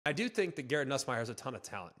I do think that Garrett Nussmeier has a ton of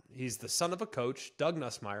talent. He's the son of a coach, Doug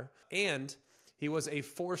Nussmeier, and he was a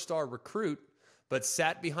 4-star recruit, but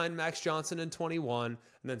sat behind Max Johnson in 21 and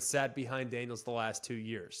then sat behind Daniels the last 2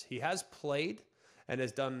 years. He has played and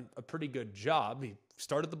has done a pretty good job. He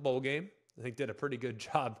started the bowl game. I think did a pretty good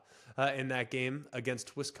job in that game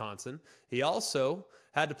against Wisconsin. He also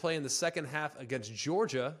had to play in the second half against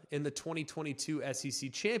Georgia in the 2022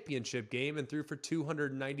 SEC championship game and threw for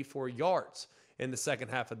 294 yards in the second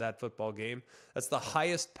half of that football game. That's the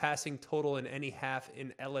highest passing total in any half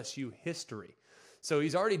in LSU history. So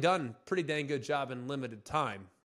he's already done a pretty dang good job in limited time.